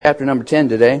Chapter number 10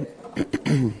 today.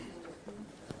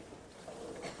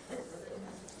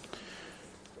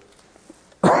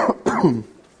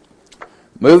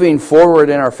 Moving forward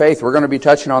in our faith, we're going to be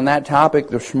touching on that topic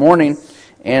this morning.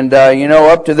 And,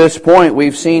 up to this point,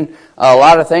 we've seen a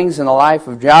lot of things in the life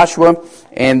of Joshua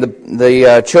and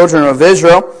the children of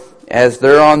Israel as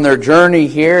they're on their journey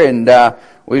here. And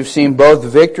we've seen both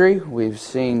victory, we've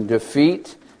seen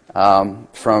defeat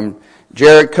from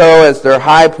Jericho as their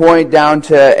high point down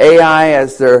to Ai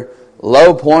as their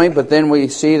low point, but then we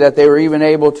see that they were even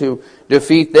able to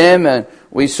defeat them, and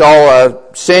we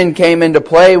saw sin came into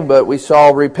play, but we saw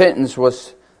repentance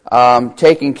was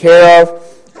taken care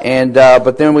of, and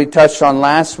but then we touched on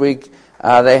last week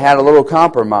they had a little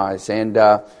compromise, and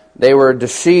they were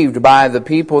deceived by the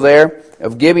people there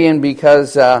of Gibeon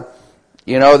because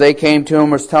they came to him,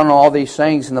 was telling them all these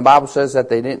things, and the Bible says that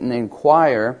they didn't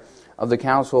inquire of the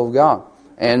counsel of God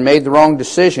and made the wrong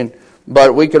decision.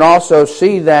 But we can also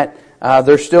see that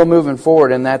they're still moving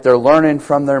forward and that they're learning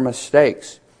from their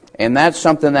mistakes. And that's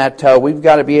something that we've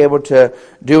got to be able to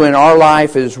do in our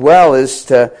life as well, is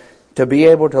to be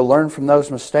able to learn from those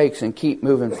mistakes and keep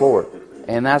moving forward.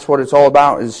 And that's what it's all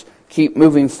about, is keep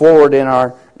moving forward in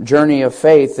our journey of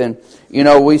faith. And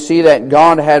we see that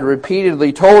God had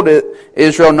repeatedly told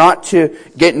Israel not to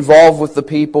get involved with the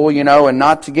people, and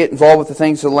not to get involved with the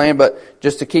things of the land, but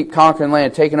just to keep conquering the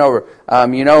land, taking over.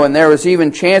 And there was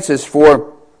even chances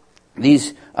for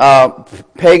these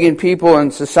pagan people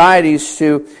and societies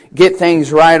to get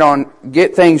things right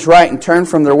and turn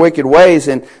from their wicked ways.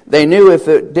 And they knew if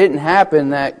it didn't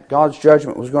happen that God's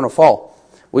judgment was going to fall.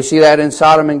 We see that in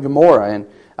Sodom and Gomorrah. And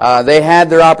they had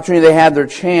their opportunity, they had their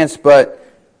chance, but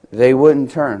they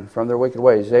wouldn't turn from their wicked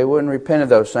ways. They wouldn't repent of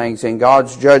those things, and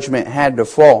God's judgment had to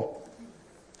fall.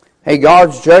 Hey,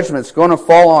 God's judgment's going to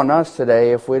fall on us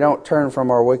today if we don't turn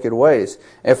from our wicked ways,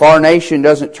 if our nation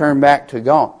doesn't turn back to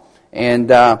God.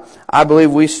 And I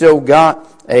believe we still got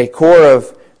a core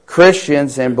of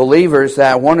Christians and believers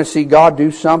that want to see God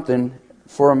do something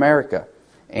for America.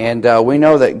 And we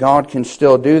know that God can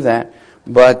still do that,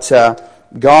 but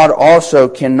God also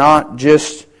cannot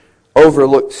just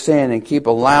overlook sin and keep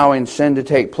allowing sin to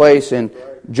take place, and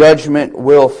judgment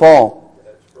will fall.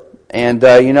 And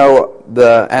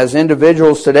as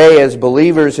individuals today, as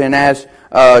believers and as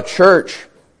a church,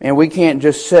 and we can't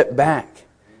just sit back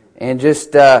and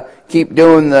just keep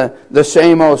doing the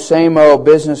same old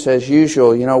business as usual.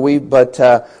 We've got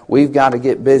to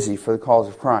get busy for the cause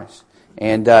of Christ.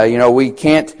 And we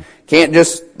can't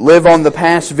just live on the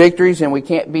past victories, and we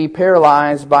can't be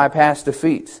paralyzed by past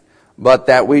defeats, but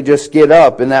that we just get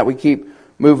up and that we keep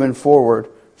moving forward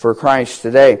for Christ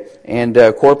today, and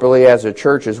corporately as a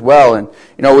church as well. And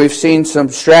we've seen some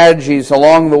strategies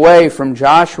along the way from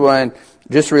Joshua, and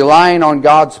just relying on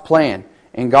God's plan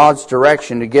and God's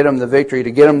direction to get them the victory,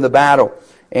 to get them the battle.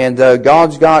 And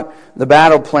God's got the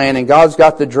battle plan, and God's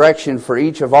got the direction for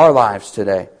each of our lives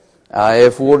today.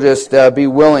 If we'll just be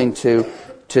willing to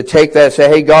take that and say,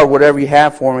 hey, God, whatever you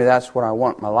have for me, that's what I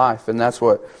want in my life, and that's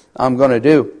what I'm going to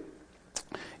do.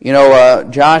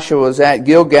 Joshua was at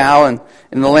Gilgal and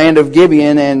in the land of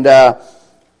Gibeon, and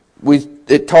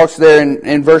it talks there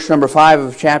in verse number 5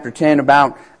 of chapter 10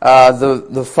 about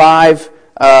the 5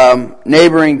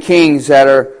 neighboring kings that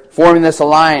are forming this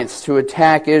alliance to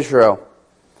attack Israel.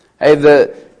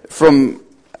 Hey, from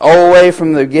all the way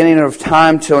from the beginning of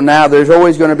time till now, there's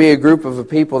always going to be a group of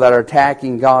people that are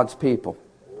attacking God's people.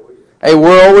 Hey,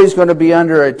 we're always going to be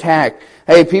under attack.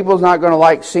 Hey, people's not going to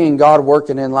like seeing God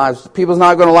working in lives. People's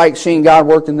not going to like seeing God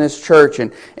work in this church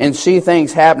and see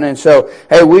things happening. So,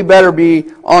 hey, we better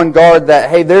be on guard that,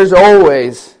 hey, there's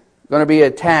always going to be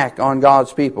attack on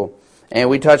God's people. And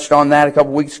we touched on that a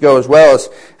couple weeks ago as well, as,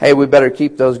 hey, we better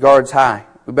keep those guards high.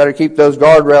 We better keep those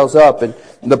guardrails up and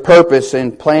the purpose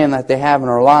and plan that they have in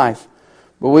our life.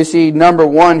 But we see number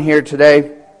 1 here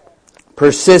today,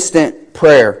 persistent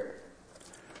prayer.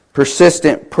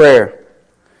 Persistent prayer.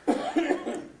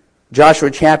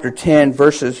 Joshua chapter 10,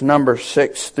 verses number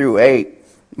 6 through 8.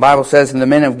 The Bible says, And the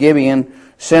men of Gibeon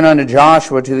sent unto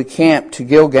Joshua to the camp to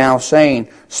Gilgal, saying,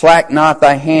 Slack not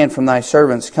thy hand from thy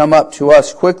servants. Come up to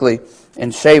us quickly,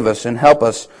 and save us, and help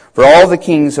us. For all the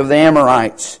kings of the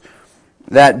Amorites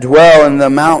that dwell in the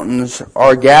mountains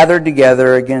are gathered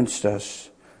together against us.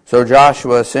 So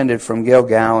Joshua ascended from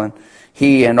Gilgal, and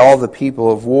he and all the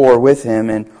people of war with him,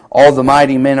 and all the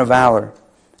mighty men of valor.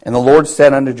 And the Lord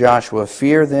said unto Joshua,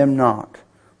 Fear them not,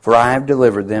 for I have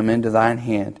delivered them into thine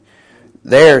hand.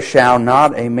 There shall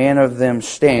not a man of them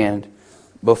stand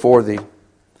before thee.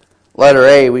 Letter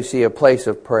A, we see a place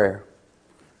of prayer.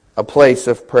 A place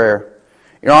of prayer.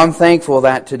 I'm thankful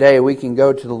that today we can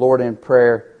go to the Lord in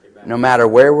prayer no matter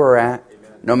where we're at,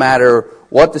 no matter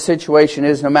what the situation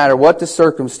is, no matter what the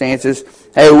circumstances.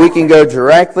 Hey, we can go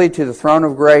directly to the throne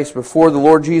of grace before the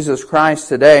Lord Jesus Christ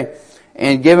today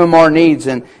and give Him our needs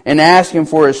and ask Him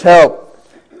for His help.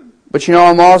 But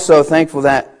I'm also thankful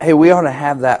that, hey, we ought to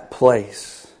have that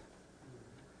place.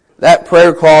 That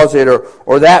prayer closet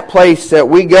or that place that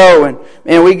we go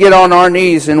and we get on our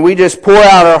knees and we just pour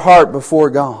out our heart before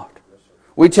God.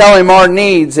 We tell Him our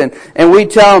needs and we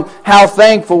tell Him how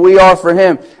thankful we are for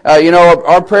Him.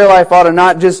 Our prayer life ought to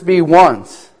not just be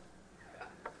once,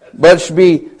 but it should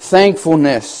be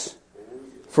thankfulness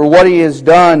for what He has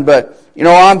done. But,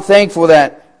 I'm thankful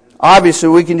that obviously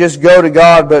we can just go to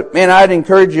God, but man, I'd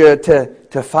encourage you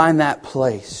to find that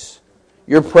place,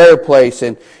 your prayer place.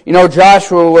 And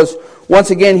Joshua was once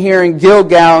again here in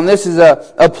Gilgal, and this is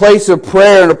a place of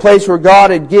prayer and a place where God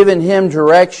had given him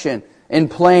direction and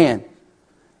plan.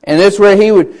 And this is where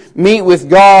he would meet with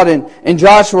God, and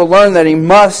Joshua learned that he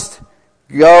must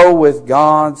go with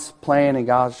God's plan and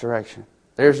God's direction.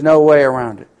 There's no way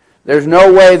around it. There's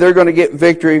no way they're going to get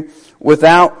victory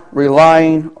without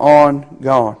relying on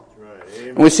God.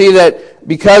 And we see that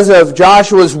because of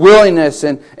Joshua's willingness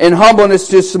and humbleness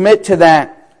to submit to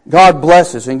that, God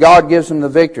blesses and God gives him the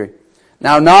victory.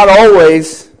 Now, not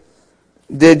always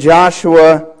did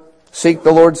Joshua seek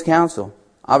the Lord's counsel.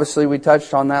 Obviously, we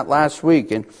touched on that last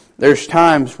week. And there's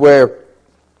times where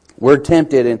we're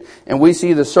tempted and we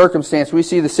see the circumstance, we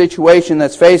see the situation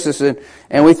that's faced us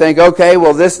and we think, okay,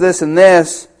 well, this, and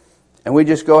this. And we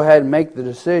just go ahead and make the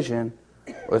decision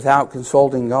without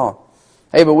consulting God.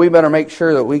 Hey, but we better make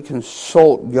sure that we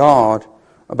consult God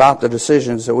about the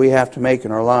decisions that we have to make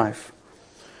in our life.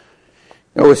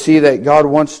 We see that God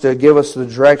wants to give us the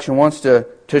direction, wants to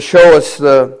show us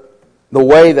the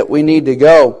way that we need to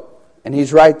go. And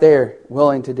He's right there,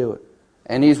 willing to do it.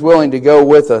 And He's willing to go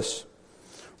with us.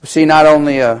 We see not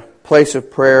only a place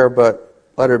of prayer, but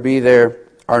let her be there,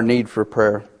 our need for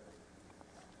prayer.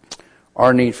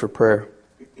 Our need for prayer.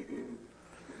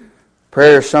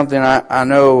 Prayer is something I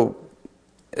know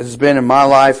has been in my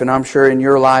life, and I'm sure in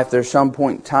your life, there's some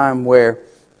point in time where,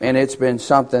 and it's been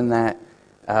something that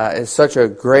is such a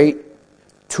great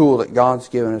tool that God's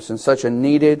given us and such a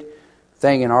needed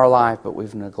thing in our life, but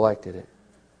we've neglected it.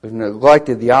 We've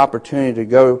neglected the opportunity to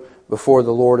go before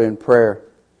the Lord in prayer.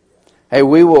 Hey,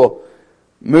 we will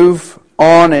move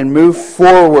on and move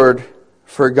forward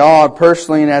for God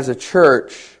personally and as a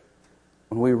church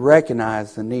when we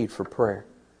recognize the need for prayer.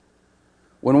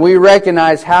 When we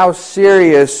recognize how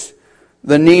serious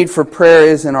the need for prayer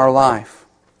is in our life.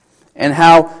 And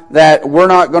how that we're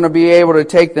not going to be able to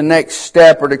take the next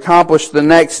step or to accomplish the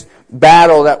next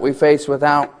battle that we face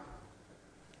without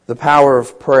the power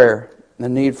of prayer. The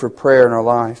need for prayer in our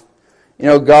life.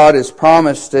 God has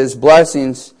promised His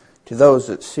blessings to those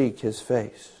that seek His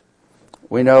face.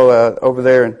 We know over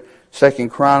there in 2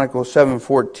 Chronicles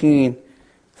 7:14,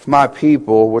 if my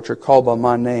people, which are called by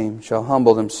my name, shall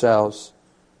humble themselves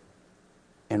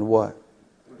and what?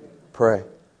 Pray.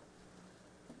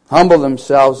 Humble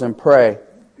themselves and pray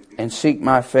and seek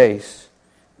my face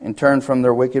and turn from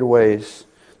their wicked ways.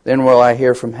 Then will I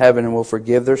hear from heaven and will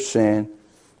forgive their sin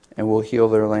and will heal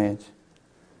their land.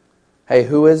 Hey,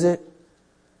 who is it?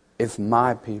 If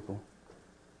my people.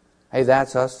 Hey,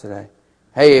 that's us today.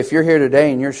 Hey, if you're here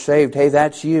today and you're saved, hey,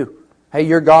 that's you. Hey,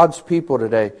 you're God's people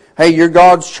today. Hey, you're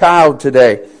God's child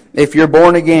today. If you're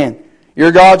born again,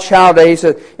 you're God's child today. He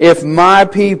said, if my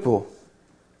people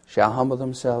shall humble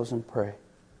themselves and pray.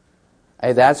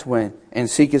 Hey, that's when, and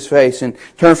seek His face and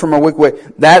turn from our wicked way.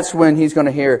 That's when He's going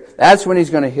to hear. That's when He's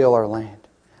going to heal our land.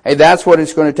 Hey, that's what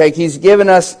it's going to take. He's given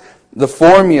us the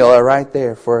formula right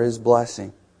there for His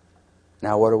blessing.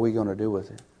 Now, what are we going to do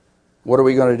with it? What are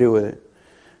we going to do with it?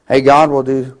 Hey, God will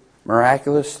do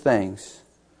miraculous things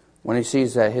when He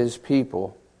sees that His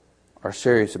people are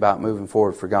serious about moving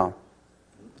forward for God.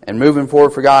 And moving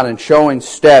forward for God and showing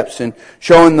steps and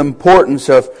showing the importance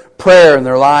of prayer in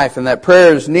their life and that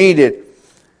prayer is needed.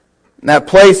 And that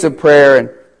place of prayer. And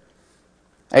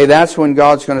hey, that's when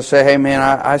God's going to say, hey man,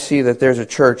 I see that there's a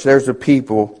church, there's a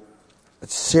people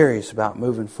that's serious about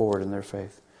moving forward in their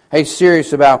faith. Hey,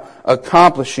 serious about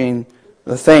accomplishing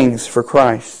the things for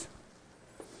Christ.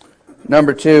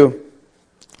 Number 2,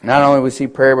 not only we see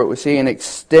prayer, but we see an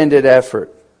extended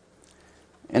effort.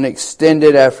 An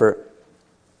extended effort.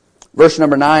 Verse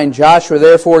number 9, Joshua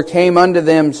therefore came unto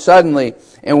them suddenly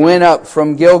and went up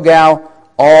from Gilgal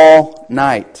all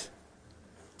night.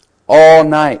 All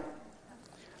night.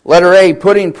 Letter A,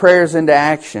 putting prayers into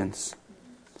actions.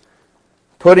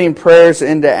 Putting prayers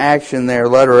into action there,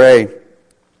 letter A.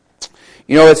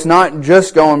 It's not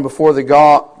just going before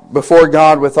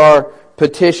God with our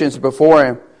petitions before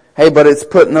Him. Hey, but it's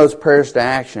putting those prayers to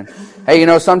action. Hey, you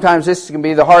know, sometimes this can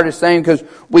be the hardest thing because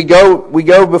we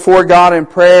go before God in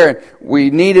prayer and we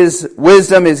need His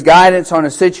wisdom, His guidance on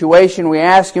a situation. We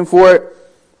ask Him for it.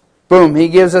 Boom, He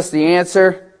gives us the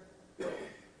answer.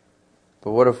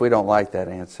 But what if we don't like that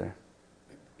answer?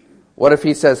 What if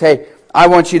He says, hey, I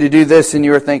want you to do this, and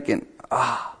you're thinking,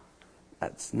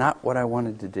 that's not what I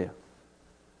wanted to do.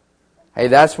 Hey,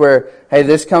 that's where,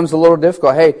 this comes a little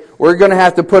difficult. Hey, we're going to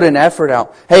have to put an effort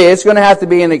out. Hey, it's going to have to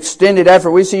be an extended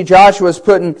effort. We see Joshua's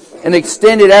putting an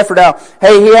extended effort out.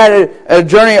 Hey, he had a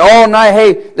journey all night.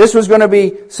 Hey, this was going to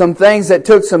be some things that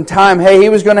took some time. Hey, he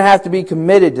was going to have to be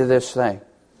committed to this thing.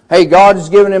 Hey, God's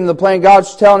giving him the plan.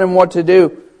 God's telling him what to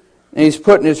do. And he's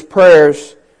putting his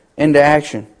prayers into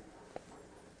action.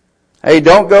 Hey,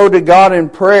 don't go to God in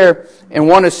prayer and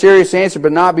want a serious answer,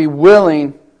 but not be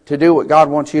willing to do what God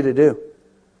wants you to do.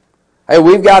 Hey,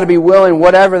 we've got to be willing,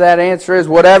 whatever that answer is,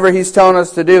 whatever He's telling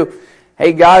us to do.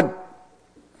 Hey, God,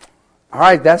 all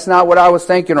right, that's not what I was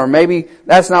thinking, or maybe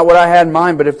that's not what I had in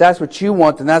mind, but if that's what you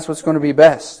want, then that's what's going to be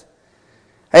best.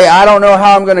 Hey, I don't know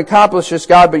how I'm going to accomplish this,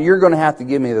 God, but you're going to have to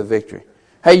give me the victory.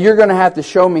 Hey, you're going to have to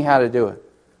show me how to do it.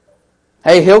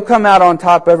 Hey, He'll come out on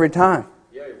top every time.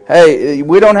 Hey,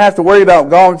 we don't have to worry about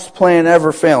God's plan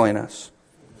ever failing us.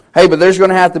 Hey, but there's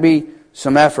going to have to be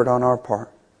some effort on our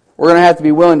part. We're going to have to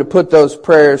be willing to put those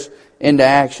prayers into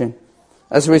action.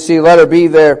 As we see, letter B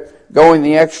there, going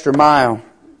the extra mile.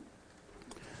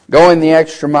 Going the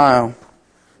extra mile.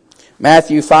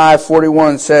 Matthew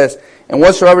 5:41 says, And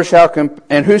whosoever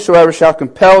shall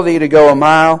compel thee to go a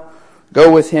mile,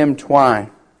 go with him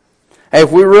twine. Hey,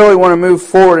 if we really want to move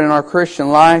forward in our Christian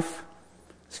life,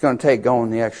 it's going to take going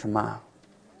the extra mile.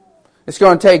 It's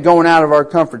going to take going out of our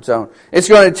comfort zone. It's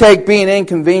going to take being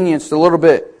inconvenienced a little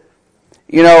bit.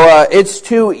 You know, it's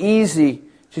too easy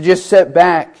to just sit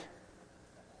back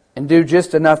and do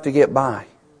just enough to get by.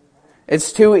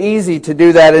 It's too easy to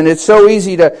do that, and it's so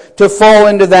easy to fall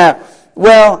into that.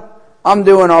 Well, I'm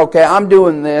doing okay. I'm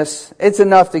doing this. It's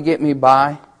enough to get me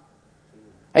by.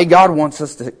 Hey, God wants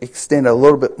us to extend a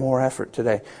little bit more effort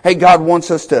today. Hey, God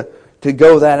wants us to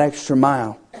go that extra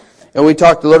mile. And we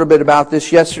talked a little bit about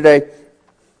this yesterday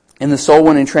in the soul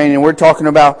winning training. We're talking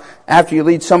about after you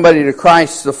lead somebody to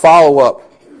Christ, the follow-up.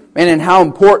 Man, and how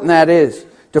important that is.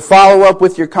 To follow up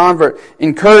with your convert.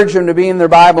 Encourage them to be in their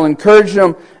Bible. Encourage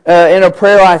them in a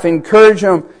prayer life. Encourage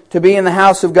them to be in the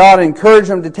house of God. Encourage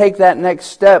them to take that next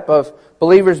step of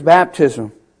believer's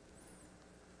baptism.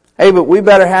 Hey, but we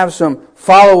better have some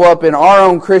follow-up in our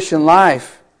own Christian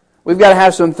life. We've got to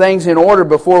have some things in order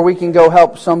before we can go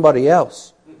help somebody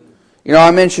else. You know,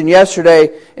 I mentioned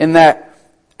yesterday in that,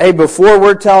 hey, before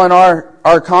we're telling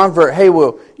our convert, hey,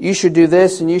 well, you should do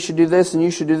this, and you should do this, and you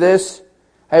should do this.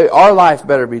 Hey, our life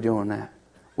better be doing that.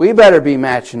 We better be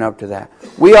matching up to that.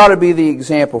 We ought to be the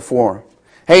example for them.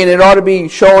 Hey, and it ought to be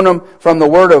showing them from the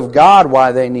Word of God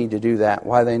why they need to do that,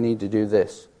 why they need to do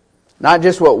this. Not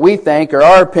just what we think or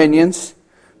our opinions,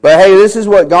 but hey, this is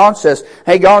what God says.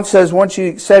 Hey, God says once you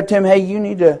accept Him, hey, you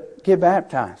need to get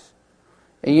baptized.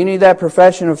 And you need that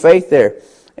profession of faith there.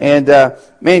 And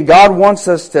man, God wants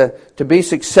us to be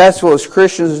successful as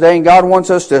Christians today, and God wants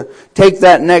us to take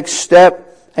that next step.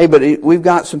 Hey, but we've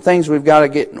got some things we've got to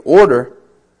get in order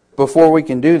before we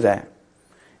can do that.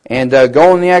 And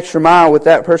going the extra mile with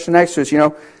that person next to us, you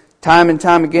know, time and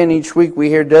time again each week we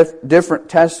hear different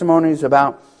testimonies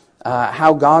about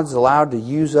how God's allowed to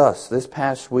use us this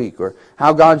past week, or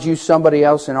how God's used somebody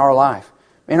else in our life.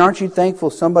 Man, aren't you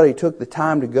thankful somebody took the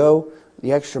time to go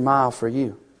the extra mile for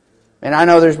you? And I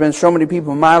know there's been so many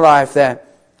people in my life that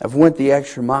have went the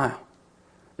extra mile.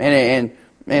 And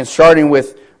starting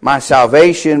with my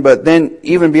salvation, but then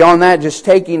even beyond that, just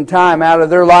taking time out of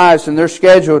their lives and their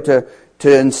schedule to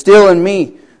instill in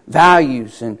me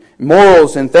values and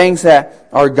morals and things that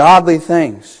are godly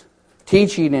things.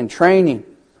 Teaching and training.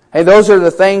 Hey, those are the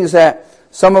things that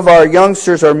some of our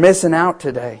youngsters are missing out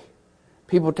today.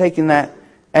 People taking that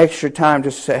extra time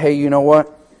just to say, hey, you know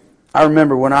what? I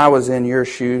remember when I was in your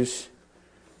shoes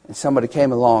and somebody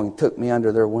came along and took me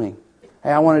under their wing.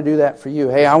 Hey, I want to do that for you.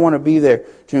 Hey, I want to be there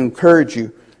to encourage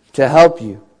you, to help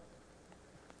you.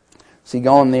 See,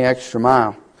 going the extra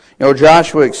mile. You know,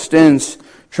 Joshua extends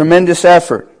tremendous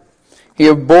effort. He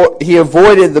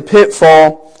avoided the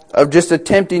pitfall of just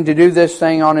attempting to do this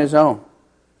thing on his own.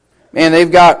 Man,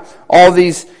 they've got all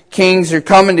these kings are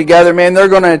coming together. Man, they're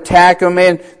going to attack them.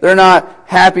 Man, they're not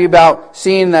happy about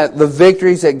seeing that the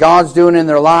victories that God's doing in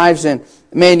their lives. And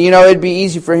man, you know, it'd be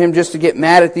easy for him just to get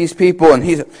mad at these people. And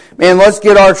he's, man, let's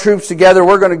get our troops together.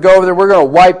 We're going to go over there. We're going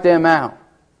to wipe them out.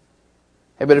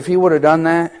 Hey, but if he would have done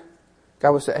that,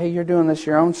 God would say, hey, you're doing this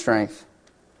your own strength.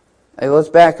 Hey, let's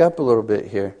back up a little bit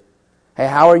here. Hey,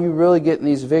 how are you really getting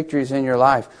these victories in your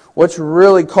life? What's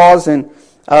really causing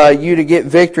you to get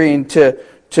victory and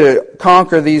to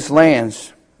conquer these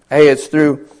lands? Hey, it's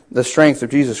through the strength of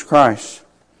Jesus Christ.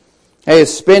 Hey,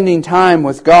 it's spending time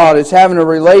with God. It's having a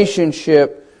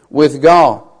relationship with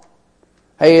God.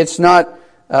 Hey, it's not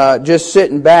just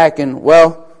sitting back and,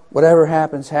 well, whatever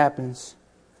happens, happens.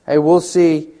 Hey, we'll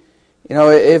see. You know,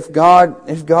 if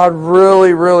God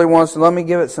really, really wants to, let me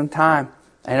give it some time.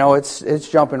 I know it's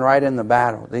jumping right in the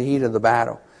battle, the heat of the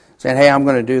battle. Saying, hey, I'm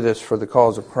going to do this for the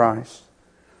cause of Christ.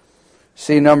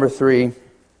 See, number 3,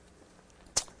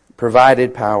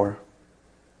 provided power.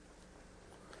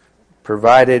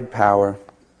 Provided power.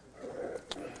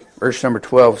 Verse number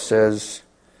 12 says,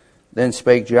 Then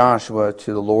spake Joshua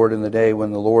to the Lord in the day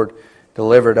when the Lord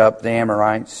delivered up the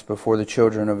Amorites before the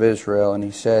children of Israel. And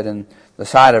he said, In the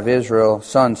sight of Israel,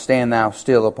 Sun, stand thou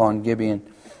still upon Gibeon,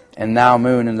 and thou,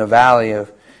 moon, in the valley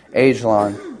of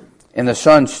Ajalon. And the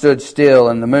sun stood still,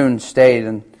 and the moon stayed,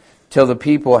 until the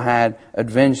people had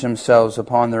avenged themselves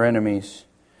upon their enemies.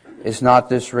 Is not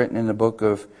this written in the book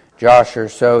of Joshua?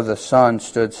 So the sun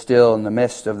stood still in the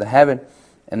midst of the heaven,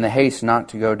 and the haste not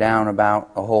to go down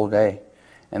about a whole day.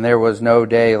 And there was no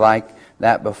day like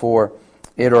that before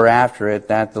it or after it,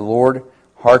 that the Lord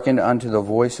hearkened unto the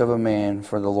voice of a man,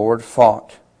 for the Lord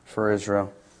fought for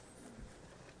Israel.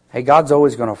 Hey, God's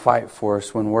always going to fight for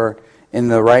us when we're in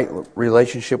the right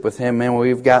relationship with Him. Man,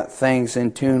 we've got things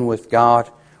in tune with God.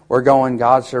 We're going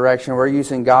God's direction. We're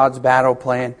using God's battle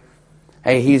plan.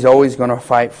 Hey, He's always going to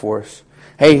fight for us.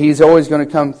 Hey, He's always going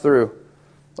to come through.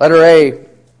 Letter A,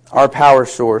 our power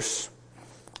source.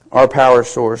 Our power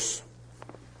source.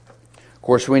 Of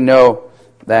course, we know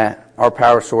that our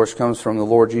power source comes from the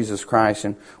Lord Jesus Christ.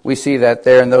 And we see that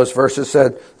there in those verses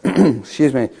said,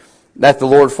 that the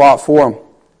Lord fought for Him.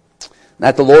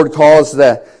 That the Lord caused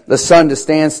the sun to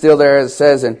stand still there, as it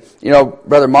says. And, you know,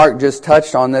 Brother Mark just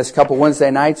touched on this a couple Wednesday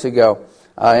nights ago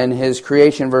in his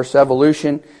creation versus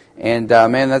evolution. And,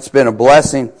 man, that's been a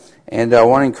blessing. And I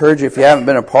want to encourage you, if you haven't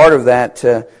been a part of that,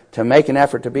 to make an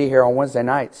effort to be here on Wednesday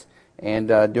nights and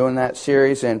doing that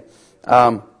series. And,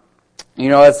 you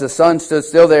know, as the sun stood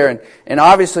still there, and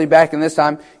obviously back in this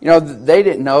time, you know, they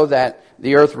didn't know that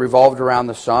the earth revolved around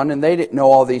the sun, and they didn't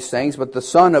know all these things, but the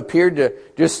sun appeared to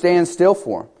just stand still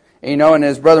for them. And, you know, and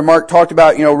as Brother Mark talked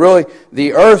about, you know, really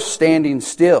the earth standing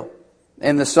still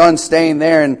and the sun staying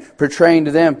there and portraying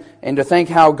to them, and to think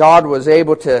how God was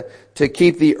able to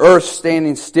keep the earth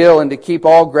standing still and to keep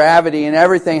all gravity and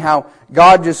everything, how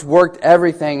God just worked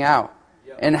everything out.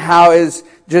 And how is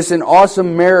just an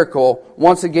awesome miracle,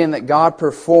 once again, that God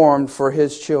performed for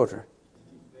His children.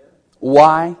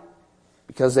 Why?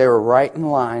 Because they were right in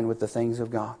line with the things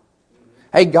of God.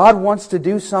 Hey, God wants to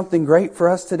do something great for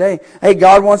us today. Hey,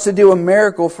 God wants to do a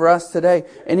miracle for us today.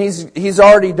 And He's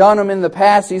already done them in the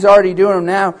past. He's already doing them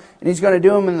now. And He's going to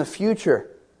do them in the future.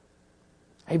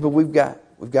 Hey, but we've got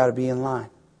to be in line.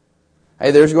 Hey,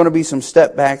 there's going to be some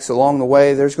step backs along the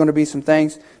way. There's going to be some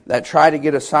things that try to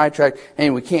get us sidetracked.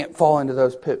 And we can't fall into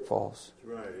those pitfalls.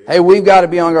 Right. Hey, we've got to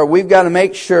be on guard. We've got to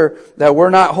make sure that we're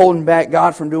not holding back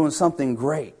God from doing something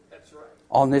great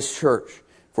on this church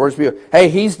for His people. Hey,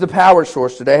 He's the power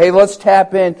source today. Hey, let's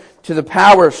tap in to the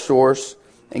power source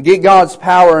and get God's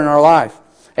power in our life.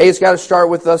 Hey, it's got to start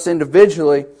with us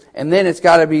individually, and then it's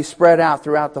got to be spread out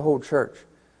throughout the whole church.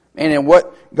 And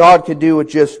what God could do with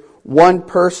just one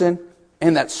person,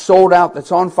 and that's sold out,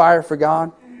 that's on fire for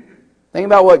God. Think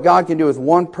about what God can do with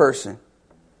one person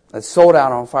that's sold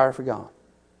out on fire for God.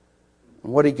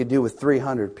 And what He could do with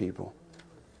 300 people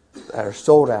that are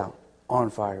sold out on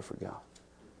fire for God.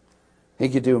 He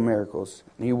could do miracles.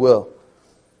 And He will.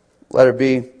 Letter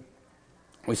B,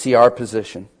 we see our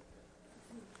position.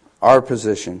 Our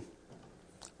position.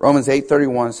 Romans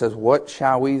 8:31 says, What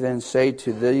shall we then say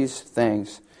to these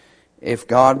things? If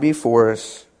God be for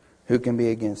us, who can be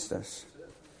against us?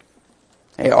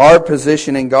 Hey, our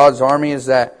position in God's army is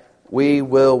that we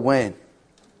will win.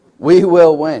 We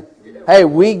will win. Hey,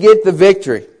 we get the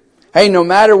victory. Hey, no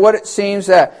matter what it seems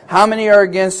that how many are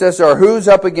against us or who's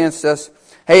up against us,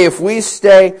 hey, if we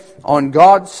stay on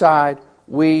God's side,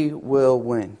 we will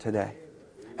win today.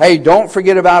 Hey, don't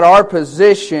forget about our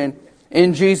position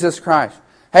in Jesus Christ.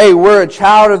 Hey, we're a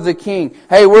child of the King.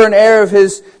 Hey, we're an heir of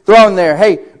His throne there.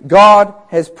 Hey, God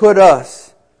has put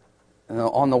us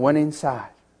on the winning side.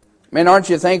 Man, aren't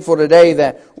you thankful today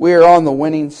that we are on the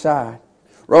winning side?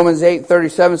 Romans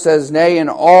 8:37 says, Nay, in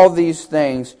all these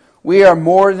things we are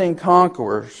more than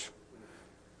conquerors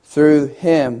through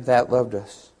Him that loved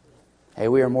us. Hey,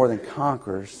 we are more than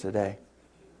conquerors today.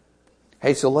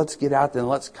 Hey, so let's get out there and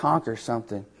let's conquer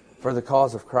something for the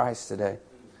cause of Christ today.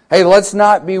 Hey, let's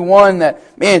not be one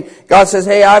that, man, God says,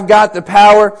 hey, I've got the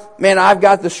power. Man, I've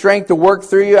got the strength to work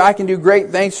through you. I can do great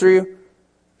things through you.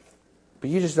 But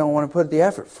you just don't want to put the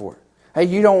effort for it. Hey,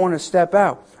 you don't want to step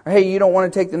out. Or, hey, you don't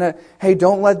want to take the net. Hey,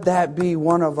 don't let that be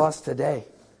one of us today.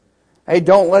 Hey,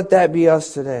 don't let that be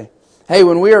us today. Hey,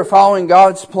 when we are following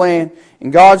God's plan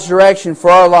and God's direction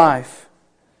for our life,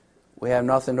 we have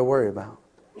nothing to worry about.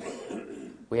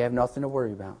 We have nothing to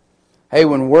worry about. Hey,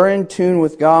 when we're in tune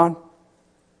with God,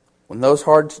 when those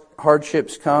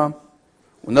hardships come,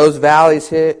 when those valleys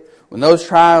hit, when those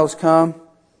trials come,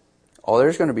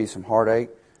 there's going to be some heartache.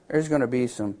 There's going to be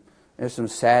some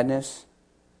sadness.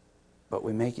 But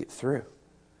we make it through.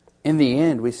 In the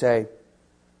end, we say,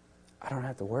 I don't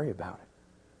have to worry about it.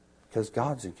 Because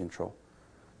God's in control.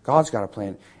 God's got a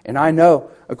plan. And I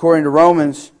know, according to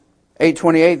Romans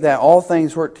 8:28, that all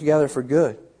things work together for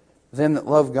good. Them that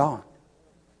love God.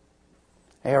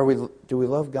 Hey, do we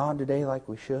love God today like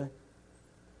we should?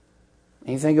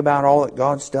 And you think about all that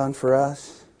God's done for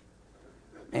us.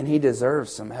 And He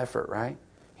deserves some effort, right?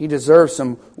 He deserves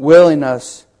some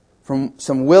willingness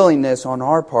on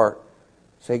our part.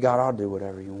 Say, God, I'll do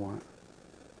whatever you want.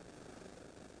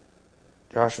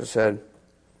 Joshua said,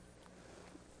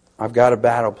 I've got a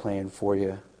battle plan for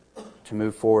you to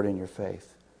move forward in your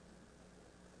faith.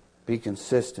 Be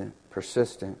consistent,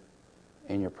 persistent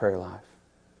in your prayer life.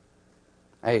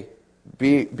 Hey,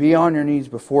 be on your knees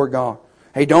before God.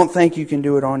 Hey, don't think you can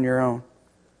do it on your own.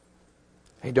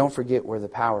 Hey, don't forget where the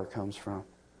power comes from.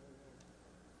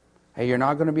 Hey, you're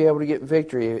not going to be able to get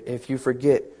victory if you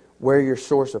forget where your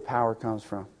source of power comes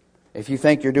from. If you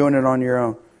think you're doing it on your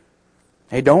own.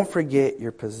 Hey, don't forget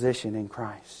your position in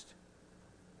Christ.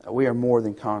 We are more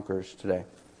than conquerors today.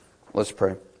 Let's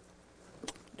pray.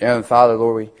 Dear Heavenly Father,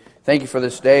 Lord, we thank you for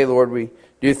this day. Lord, we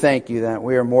do thank you that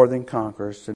we are more than conquerors today.